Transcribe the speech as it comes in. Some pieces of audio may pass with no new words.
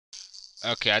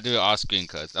Okay, I do it off screen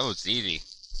because that was easy.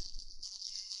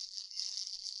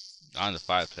 On the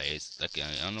fireplace. Okay,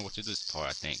 I don't know what to do this part,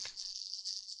 I think.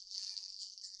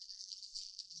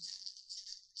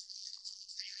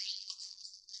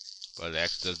 But the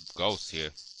extra ghost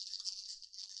here.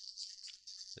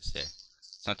 Let's see.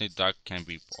 Something dark can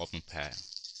be open path.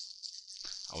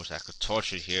 I wish I could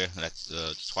torch it here, like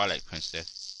the Twilight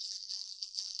Princess.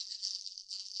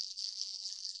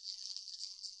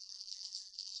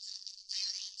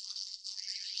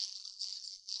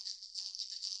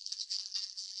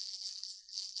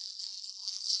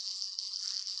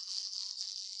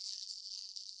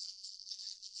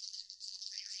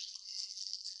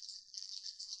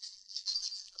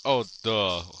 Oh,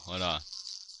 duh. Hold on.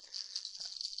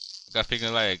 I got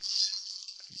thinking like,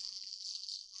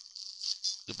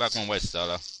 get back one way,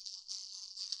 Zelda.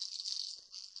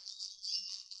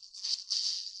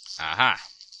 Aha!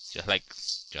 Just like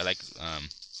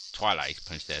Twilight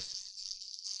Princess.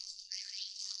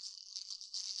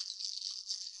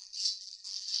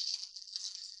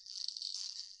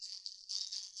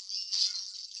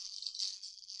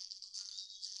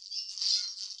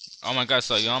 Oh my god,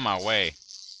 so you're on my way.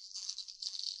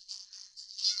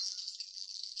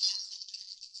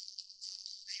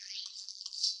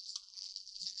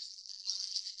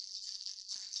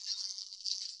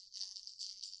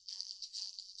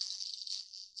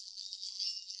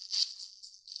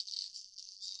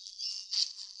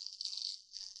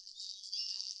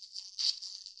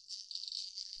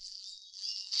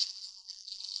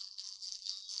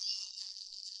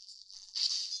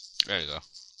 There you go.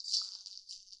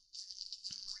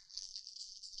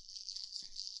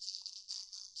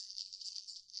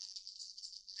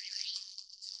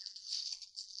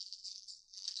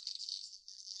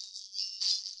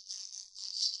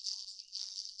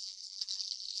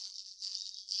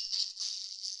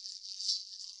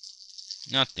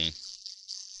 Nothing.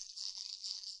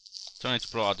 Trying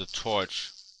to blow out the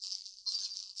torch.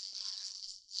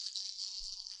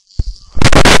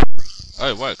 Oh,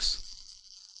 it works.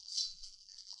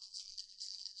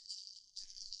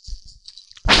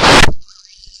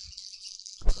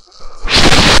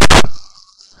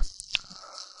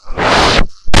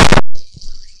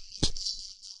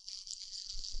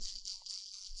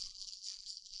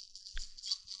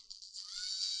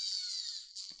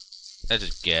 That's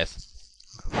just guess.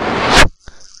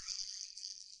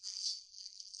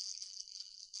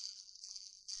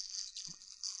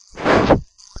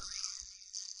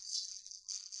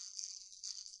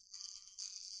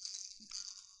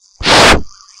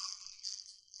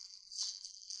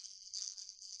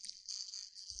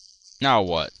 Now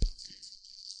what?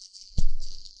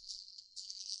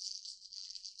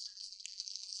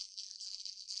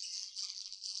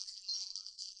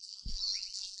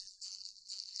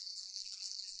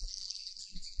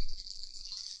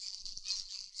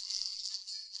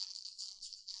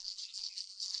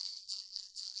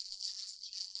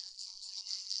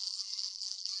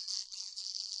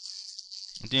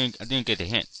 I didn't get the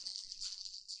hint.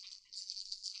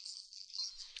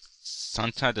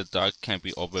 Sometimes the dark can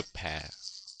be overpassed.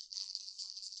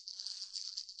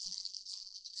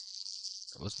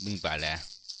 What's the mean by that?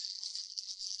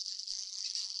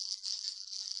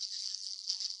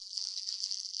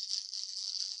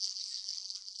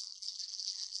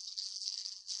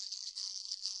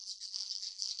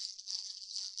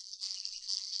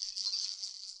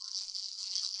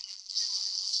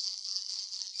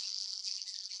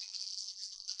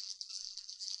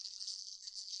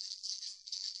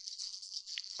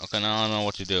 Okay, now I don't know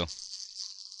what to do.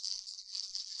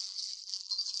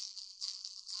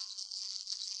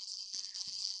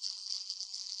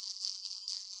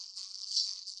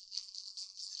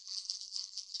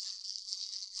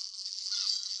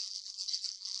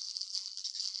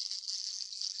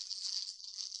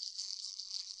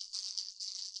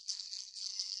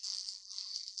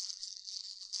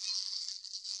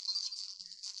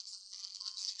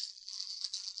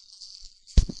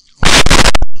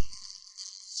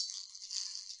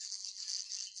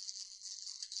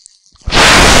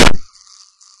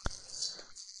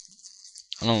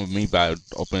 I don't know what I mean by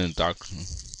opening the dark.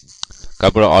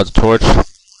 Gotta put out the torch.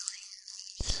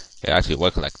 It actually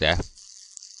works like that.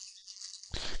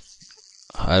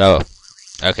 Hello.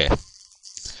 Okay.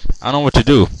 I don't know what to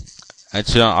do. I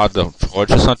turn out the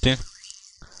torch or something.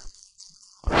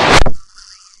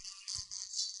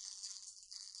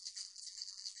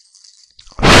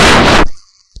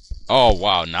 Oh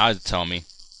wow, now it's telling me.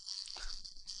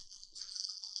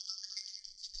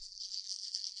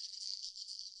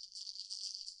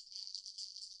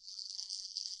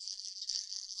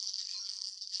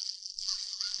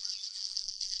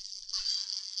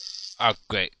 Oh,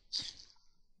 great.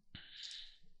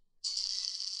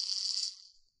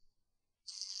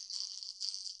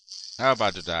 I'm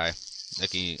about to die.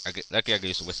 Lucky I get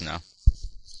used to this now.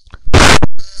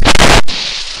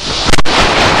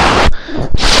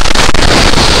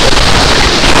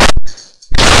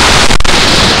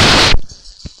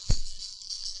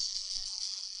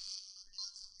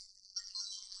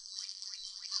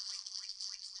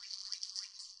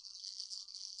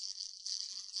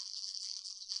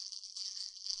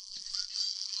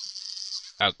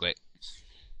 Oh, great.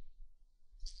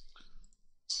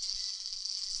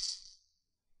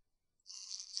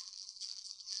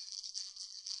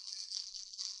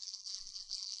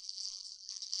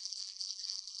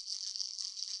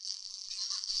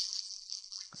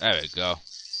 There we go.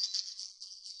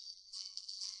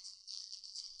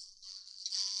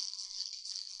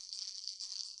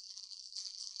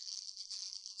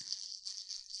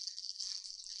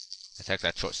 Attack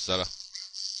that short seller.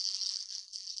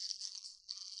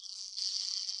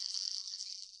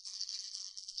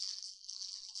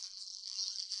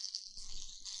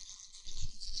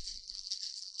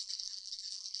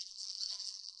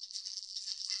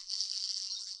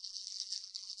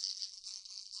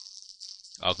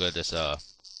 All good. This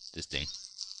thing.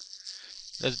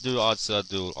 Let's do all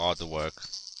the work.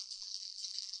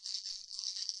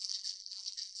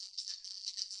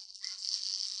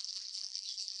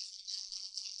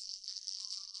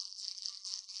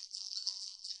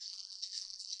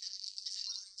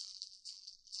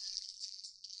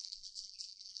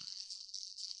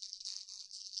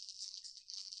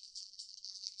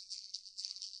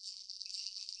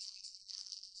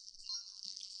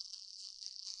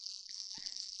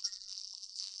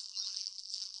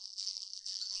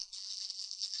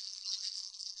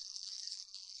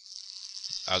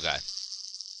 Oh god.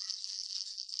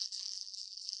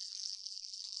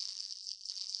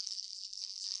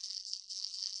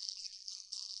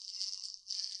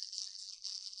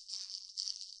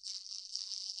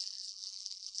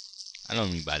 I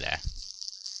don't mean by that.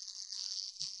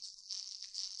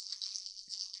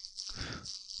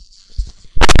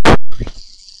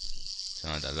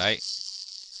 Turn on the light.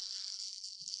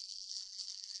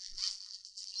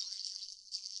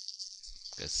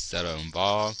 Get settle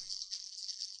involved.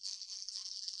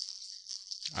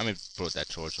 I'm gonna put that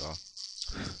torch off.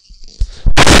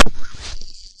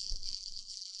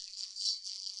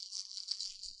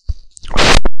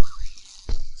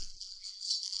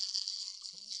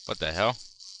 What the hell?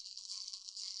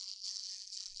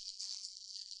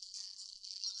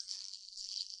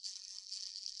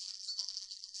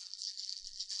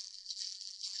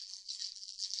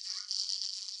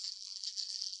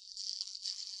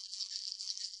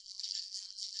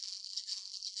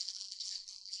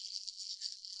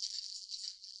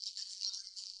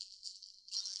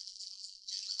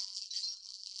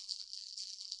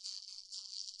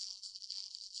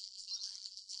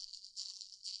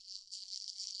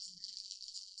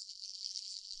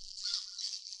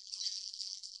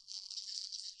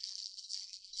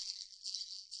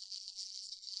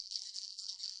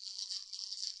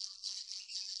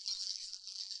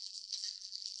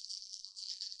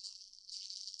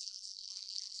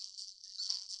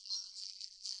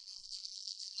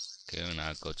 Okay,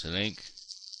 now go to link.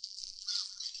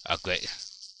 Oh great.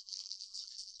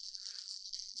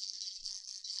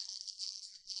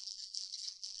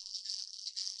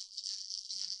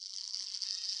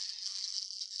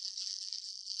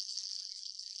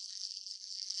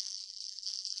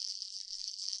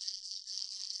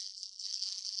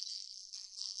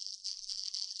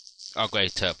 Oh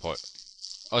great, teleport.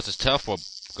 Oh, it's a teleport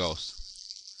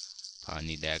ghost. Probably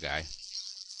need that guy.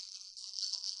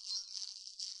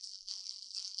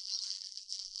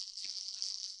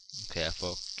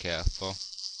 Careful, careful.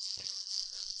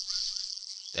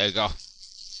 There you go.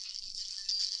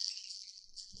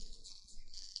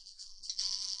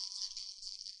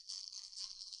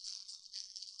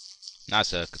 Now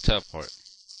it's a teleport.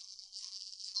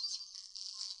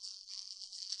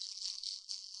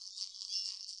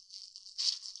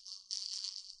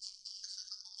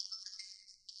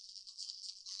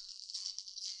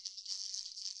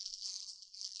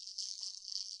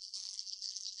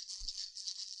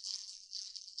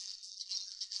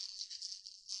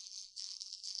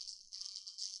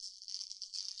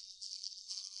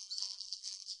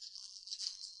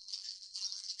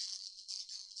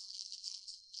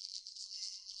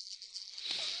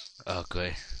 Oh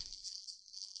great.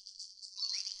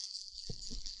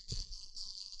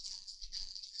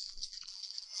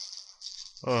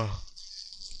 Oh.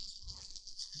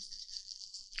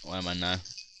 Why am I not?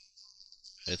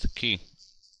 It's a key.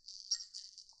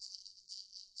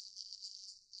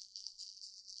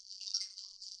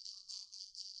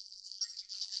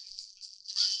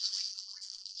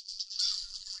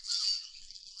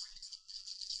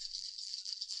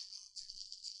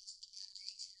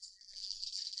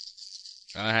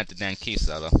 I don't have the damn keys,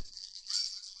 Zelda.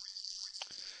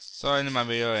 So I end my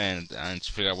video and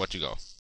figure out what you go.